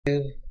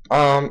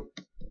Um,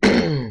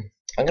 I'm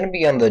gonna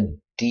be on the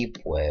deep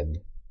web,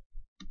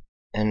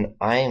 and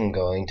I am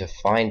going to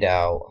find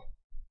out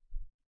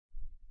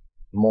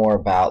more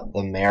about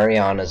the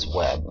Mariana's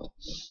Web.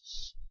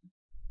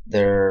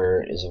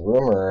 There is a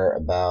rumor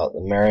about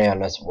the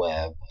Mariana's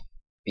Web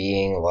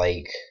being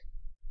like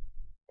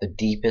the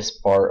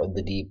deepest part of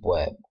the deep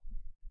web.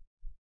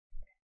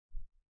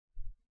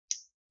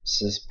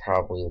 This is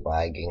probably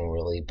lagging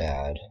really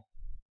bad.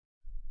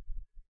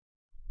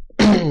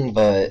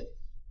 But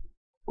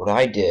what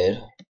I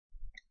did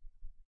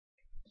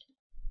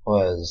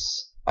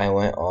was I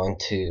went on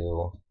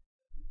to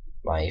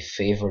my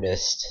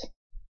favoritist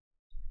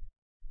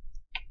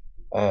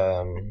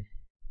I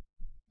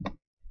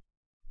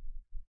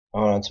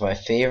went on to my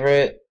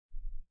favorite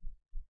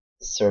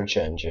search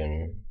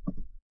engine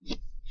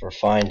for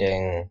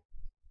finding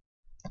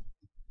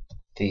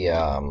the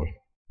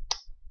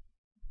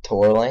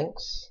Tor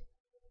links.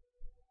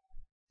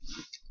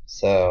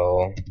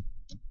 So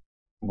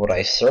what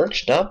I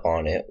searched up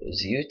on it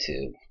was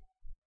YouTube,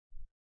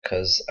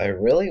 because I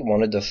really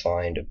wanted to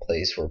find a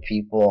place where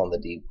people on the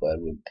deep web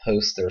would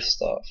post their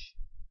stuff.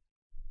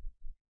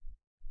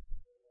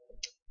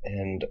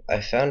 And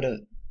I found a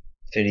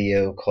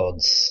video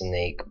called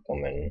Snake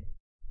Woman,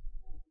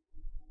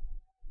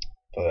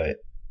 but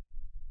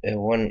it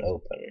wouldn't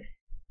open.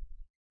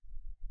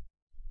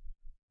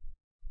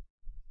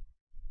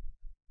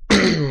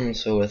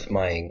 So with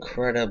my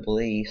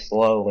incredibly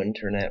slow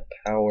internet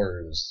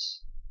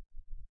powers,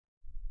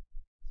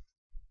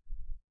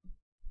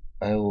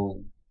 I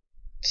will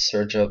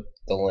search up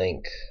the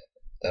link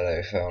that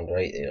I found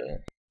right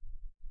there.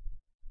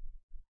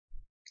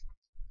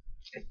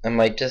 I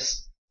might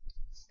just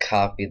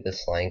copy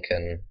this link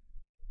and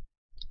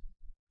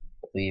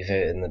leave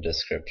it in the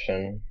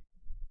description.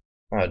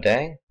 Oh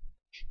dang.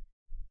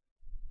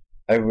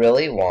 I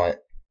really want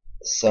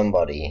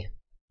somebody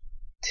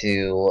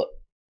to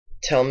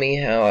tell me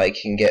how I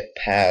can get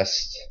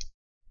past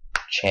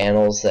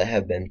channels that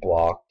have been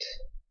blocked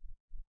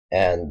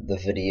and the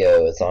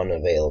video is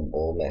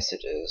unavailable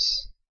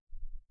messages,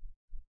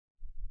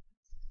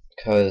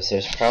 because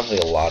there's probably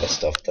a lot of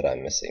stuff that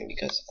I'm missing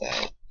because of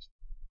that.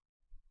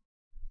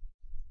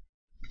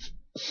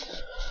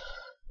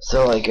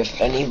 So like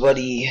if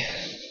anybody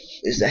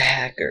is a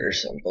hacker or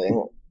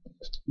something,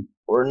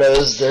 or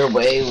knows their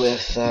way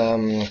with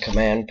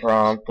command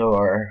prompt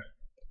or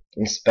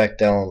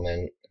inspect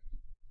element,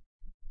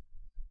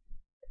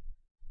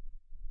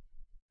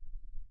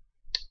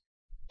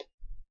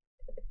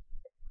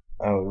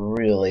 I would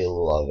really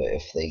love it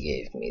if they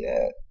gave me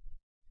that.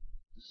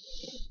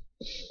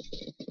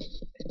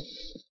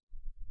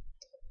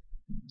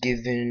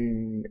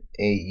 Given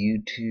a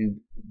YouTube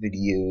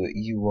video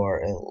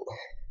URL.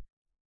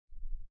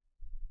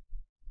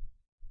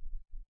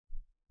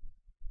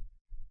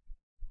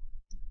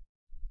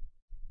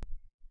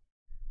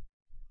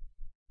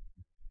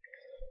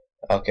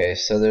 Okay,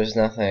 so there's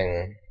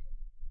nothing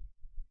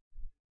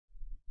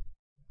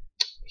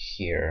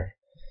here.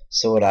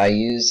 So what I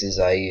use is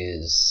I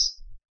use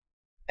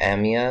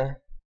amia.fi.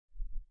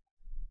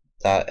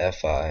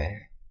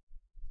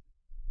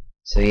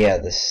 So yeah,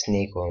 the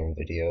Snake Woman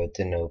video, it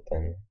didn't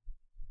open.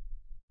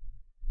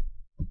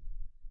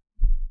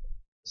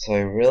 So I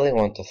really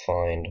want to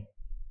find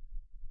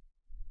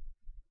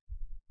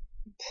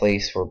a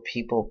place where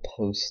people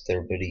post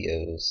their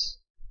videos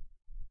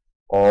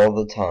all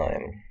the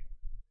time.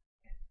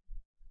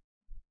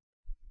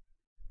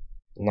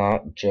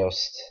 Not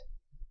just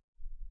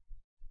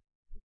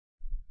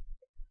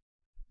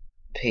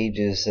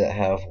pages that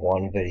have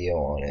one video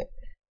on it.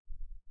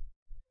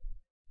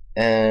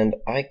 And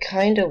I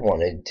kinda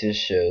wanted to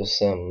show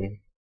some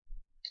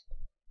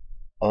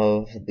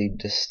of the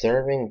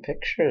disturbing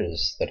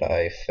pictures that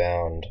I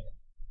found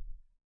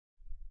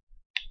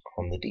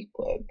on the deep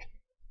web.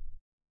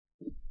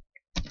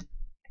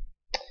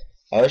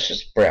 I was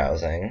just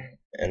browsing,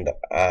 and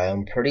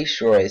I'm pretty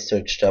sure I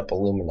searched up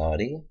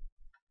Illuminati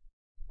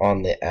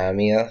on the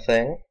AMIA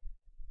thing,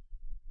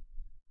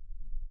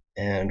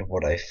 and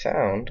what I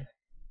found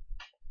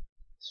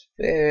is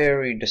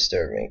very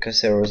disturbing, because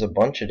there was a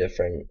bunch of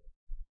different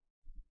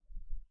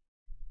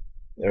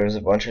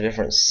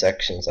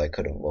sections I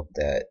could have looked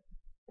at.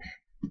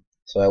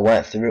 So I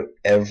went through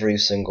every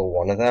single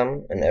one of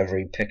them and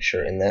every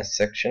picture in that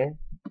section,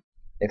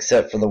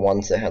 except for the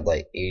ones that had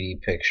like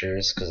 80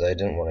 pictures, because I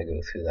didn't want to go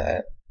through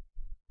that.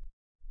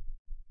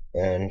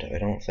 And I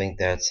don't think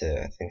that's it.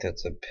 I think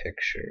that's a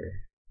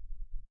picture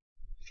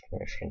of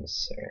my friend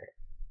Sarah.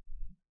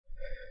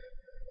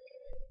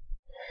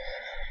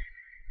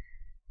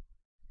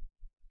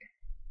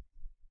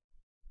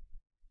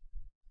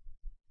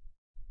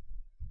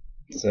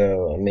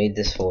 So I made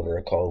this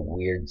folder called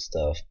Weird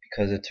Stuff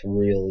because it's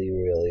really,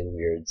 really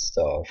weird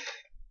stuff.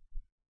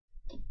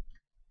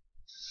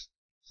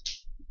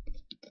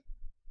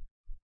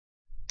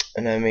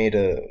 And I made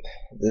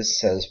this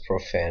says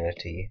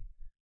profanity,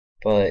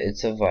 but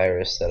it's a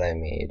virus that I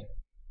made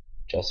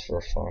just for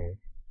fun.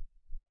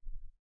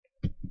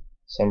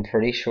 So I'm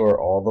pretty sure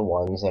all the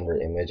ones under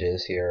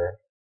images here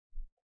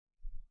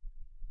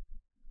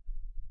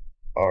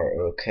are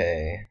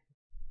okay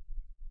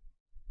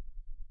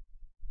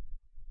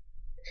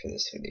for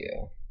this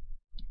video.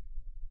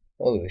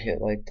 Oh, we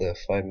hit like the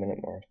 5-minute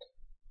mark.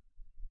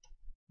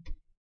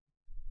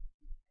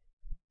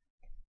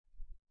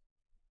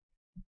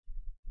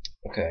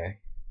 Okay.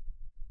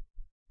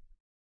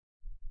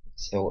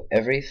 So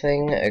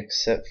everything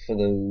except for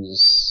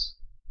those,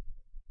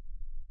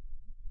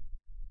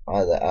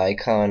 the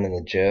icon and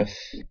the GIF,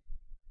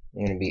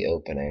 I'm gonna be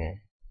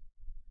opening.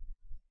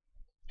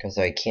 Because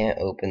I can't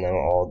open them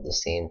all at the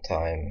same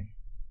time.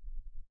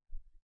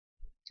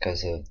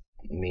 Because of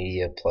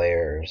media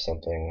player or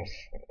something,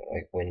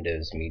 like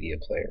Windows media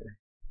player.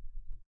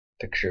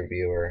 Picture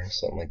viewer,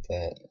 something like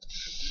that.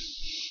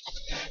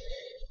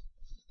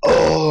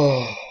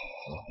 Oh!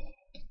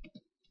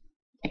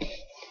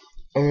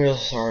 I'm real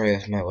sorry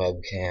if my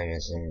webcam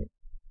isn't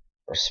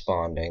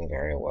responding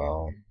very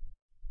well.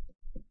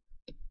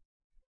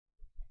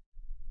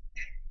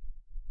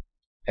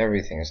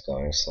 Everything's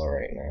going slow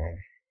right now.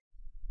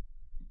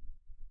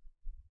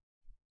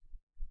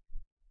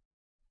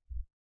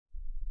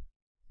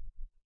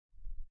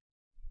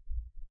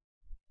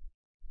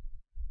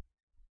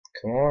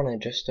 Come on, I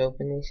just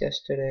opened these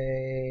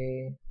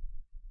yesterday.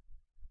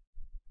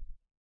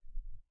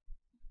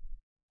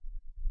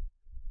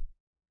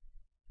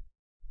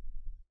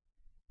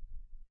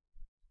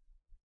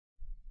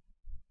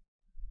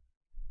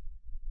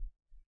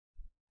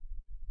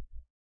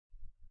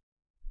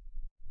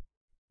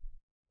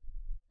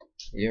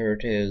 Here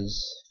it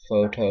is,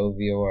 photo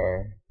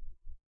viewer.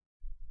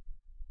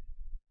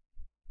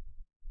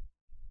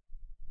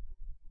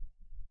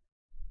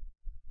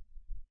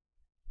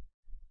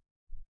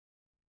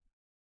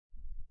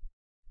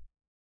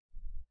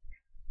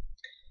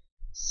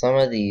 Some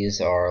of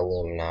these are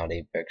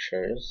Illuminati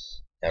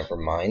pictures. Never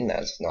mind,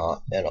 that's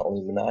not an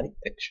Illuminati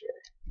picture.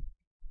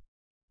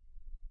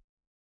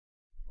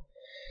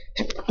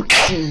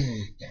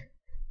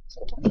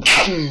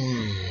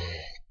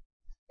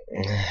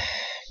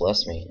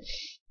 Bless me.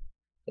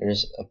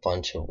 There's a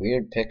bunch of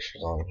weird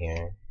pictures on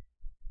here.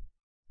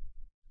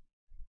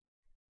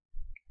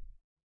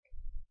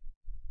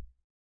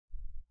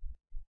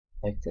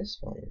 Like this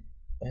one.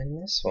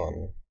 And this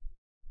one.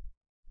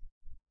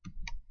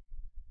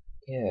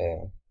 Yeah.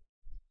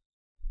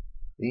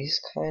 These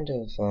kind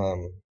of,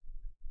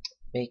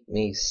 make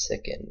me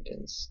sickened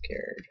and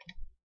scared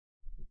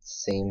at the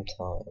same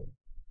time.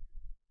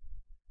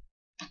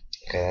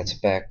 Okay, that's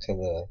back to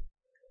the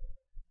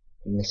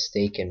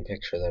mistaken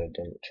picture that I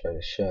didn't try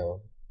to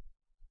show.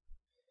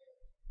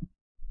 I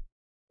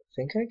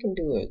think I can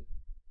do a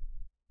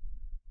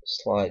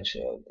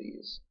slideshow of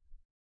these.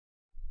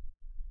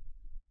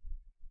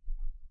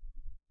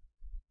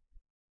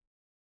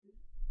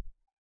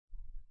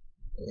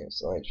 Yeah,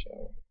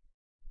 slideshow.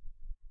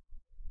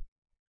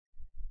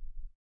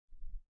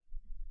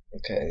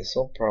 Okay, this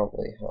will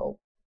probably help.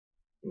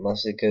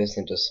 Unless it goes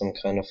into some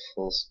kind of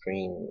full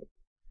screen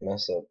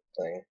mess up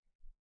thing.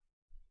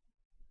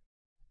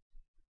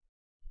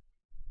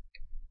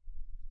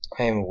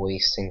 I am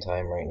wasting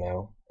time right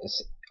now.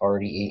 It's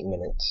already 8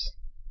 minutes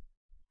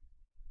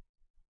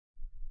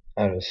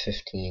out of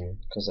 15,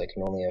 because I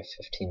can only have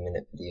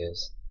 15-minute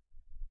videos.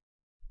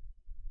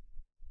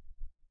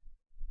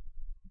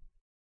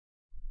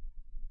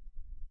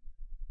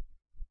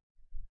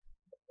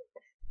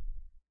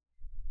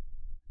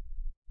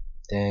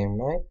 Dang,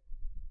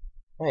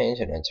 my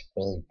internet's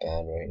really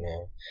bad right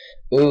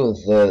now. Ooh,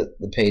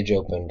 the page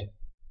opened.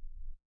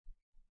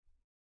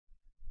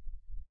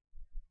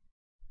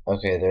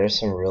 Okay, there's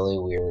some really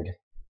weird.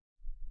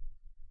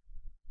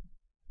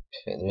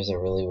 Okay, there's a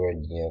really weird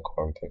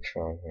unicorn picture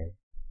on here.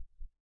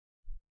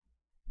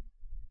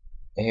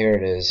 Here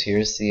it is.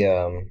 Here's the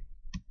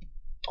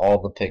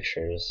all the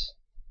pictures.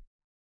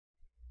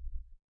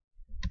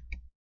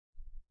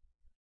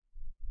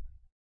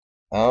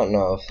 I don't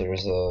know if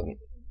there's a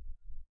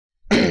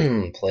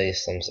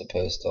place I'm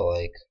supposed to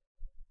like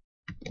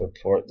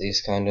report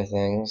these kind of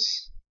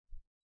things.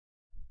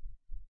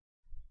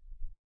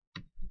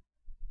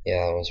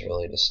 Yeah, that was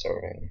really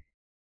disturbing.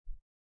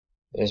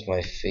 There's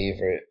my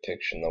favorite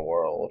picture in the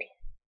world.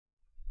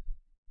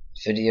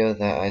 Video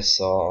that I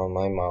saw on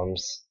my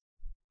mom's,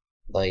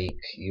 like,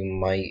 you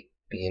might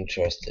be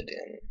interested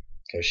in,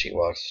 because she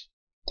watched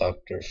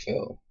Dr.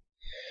 Phil.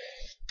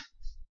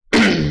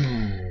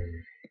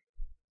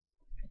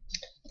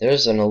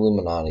 There's an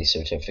Illuminati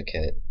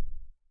certificate.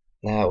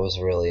 That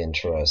was really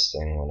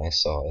interesting when I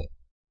saw it.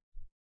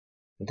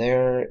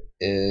 There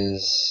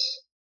is...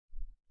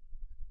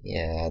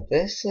 Yeah,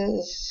 this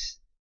is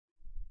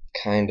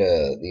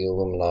kinda the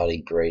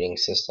Illuminati grading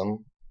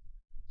system.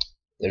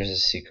 There's a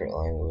secret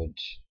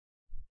language.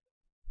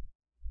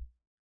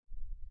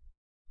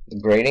 The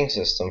grading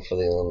system for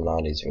the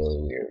Illuminati is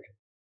really weird.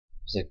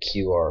 There's a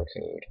QR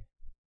code.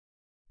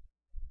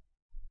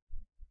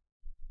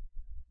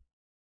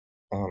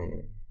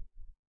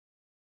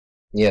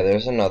 Yeah,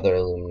 there's another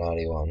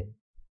Illuminati one.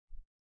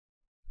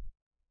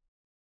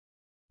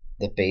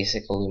 The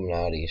basic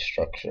Illuminati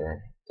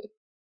structure.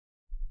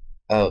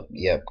 Oh,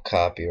 yep,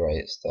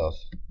 copyright stuff.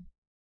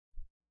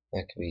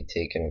 That could be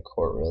taken to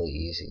court really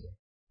easy.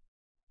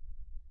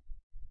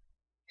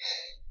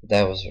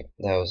 That was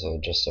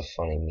just a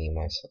funny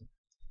meme I saw.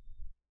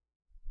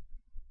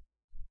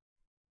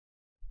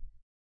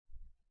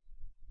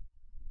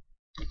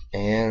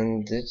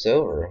 And it's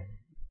over.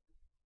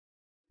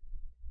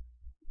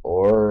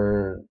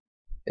 Or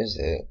is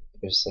it?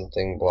 There's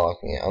something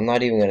blocking it. I'm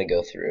not even going to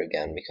go through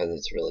again because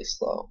it's really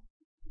slow.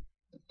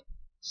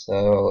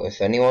 So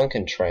if anyone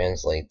can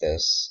translate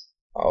this,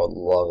 I would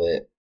love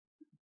it.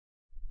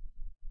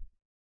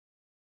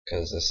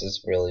 Because this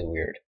is really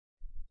weird.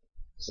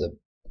 It's a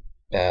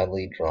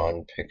badly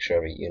drawn picture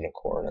of a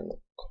unicorn in the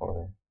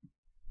corner.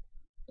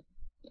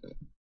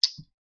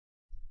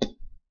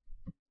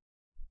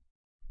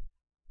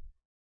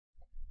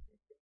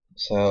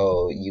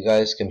 So you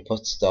guys can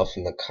put stuff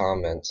in the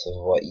comments of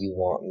what you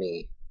want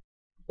me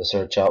to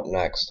search up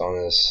next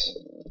on this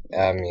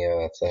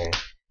Amnia thing.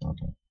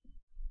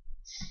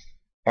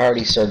 I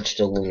already searched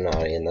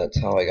Illuminati, and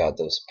that's how I got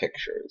those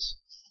pictures.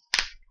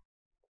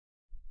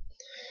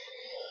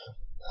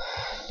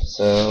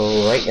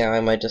 So right now I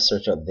might just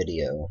search up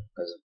video,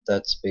 because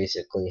that's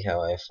basically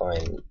how I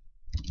find.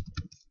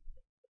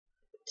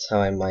 That's how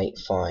I might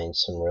find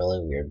some really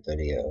weird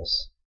videos.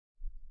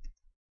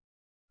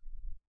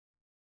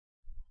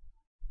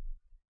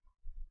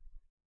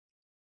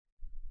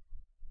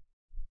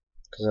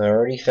 Because I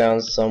already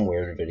found some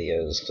weird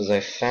videos. Because I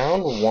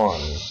found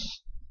one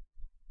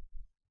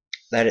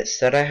that it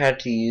said I had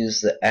to use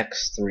the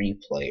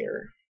X3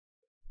 player.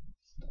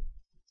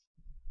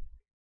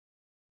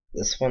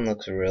 This one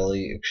looks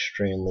really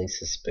extremely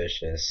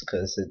suspicious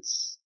because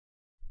it's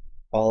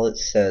all it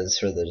says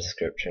for the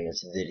description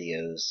is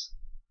videos.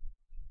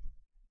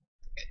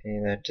 Okay,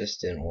 that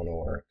just didn't want to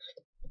work,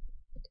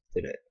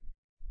 did it?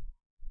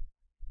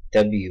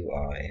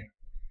 WI.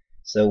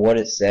 So what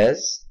it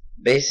says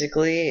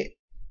basically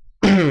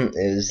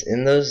is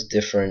in those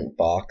different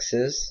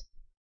boxes,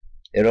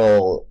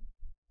 it'll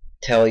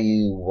tell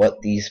you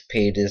what these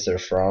pages are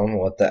from,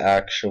 what the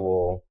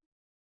actual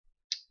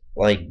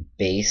like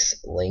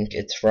base link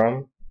it's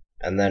from,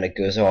 and then it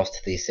goes off to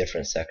these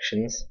different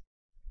sections.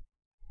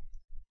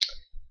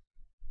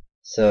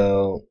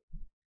 So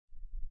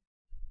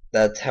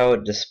that's how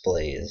it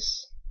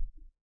displays.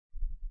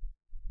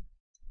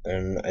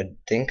 And I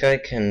think I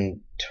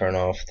can turn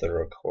off the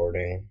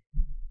recording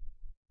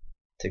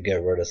to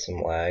get rid of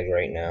some lag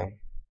right now.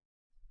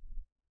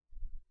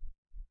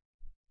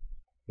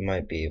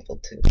 Might be able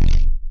to.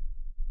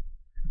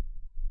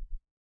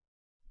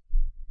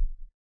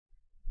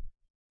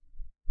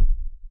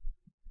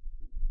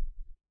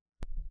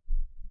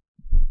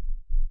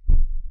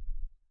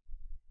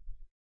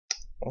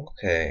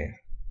 Okay.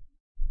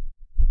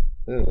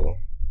 Ooh.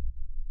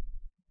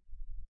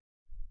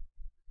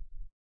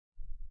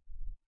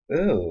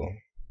 Ooh.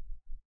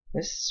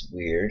 This is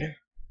weird.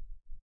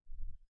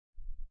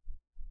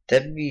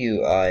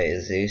 WI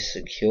is a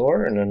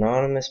secure and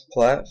anonymous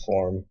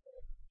platform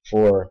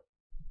for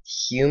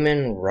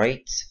human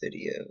rights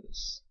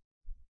videos.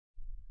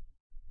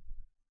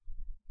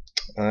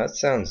 That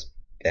sounds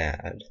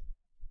bad.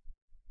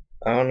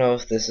 I don't know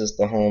if this is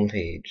the home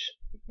page,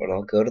 but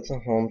I'll go to the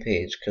home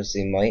page because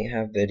they might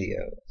have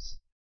videos.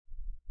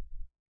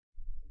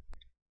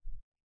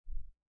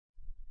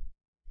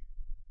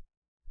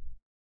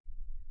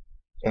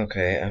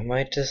 Okay, I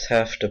might just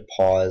have to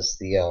pause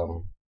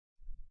the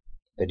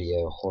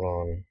video. Hold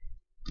on.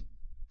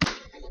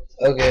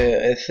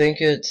 Okay, I think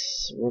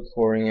it's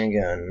recording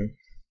again.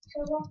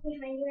 So walk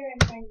behind you or in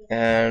front of you?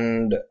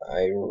 And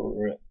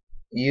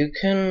you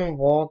can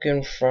walk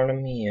in front of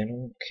me, I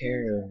don't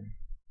care.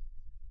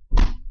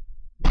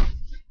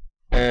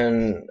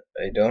 And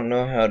I don't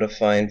know how to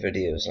find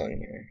videos on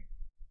here.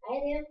 I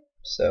do.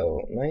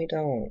 So, no you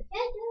don't.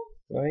 I do.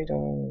 No you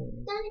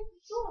don't. Done it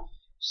before.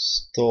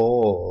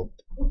 Stop.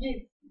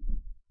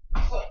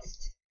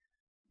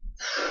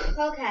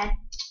 Okay.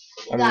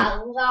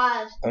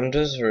 I'm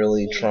just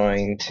really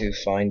trying to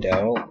find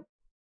out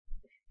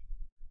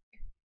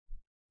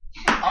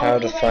how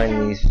to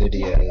find these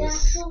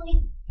videos.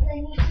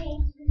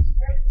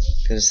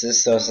 Because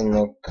this doesn't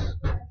look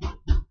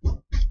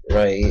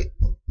right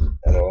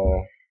at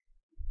all.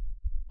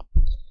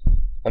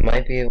 I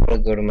might be able to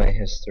go to my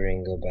history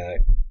and go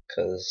back,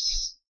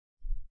 because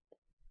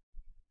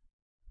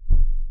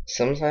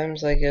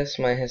sometimes I guess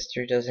my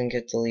history doesn't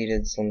get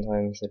deleted,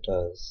 sometimes it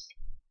does.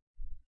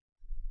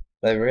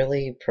 I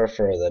really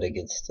prefer that it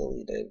gets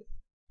deleted.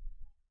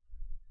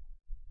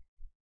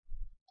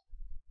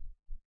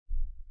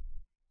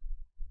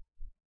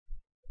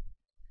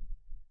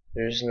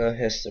 There's no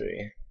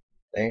history.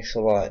 Thanks a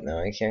lot, now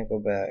I can't go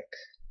back.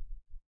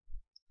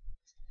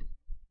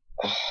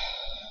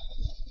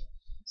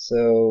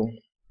 So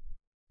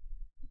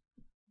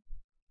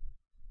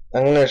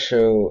I'm gonna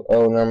show.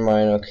 Oh, never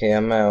mind. Okay,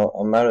 I'm out.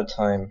 I'm out of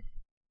time.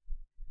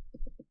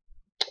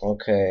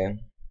 Okay,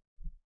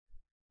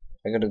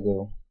 I gotta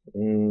go.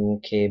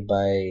 Okay,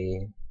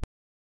 bye.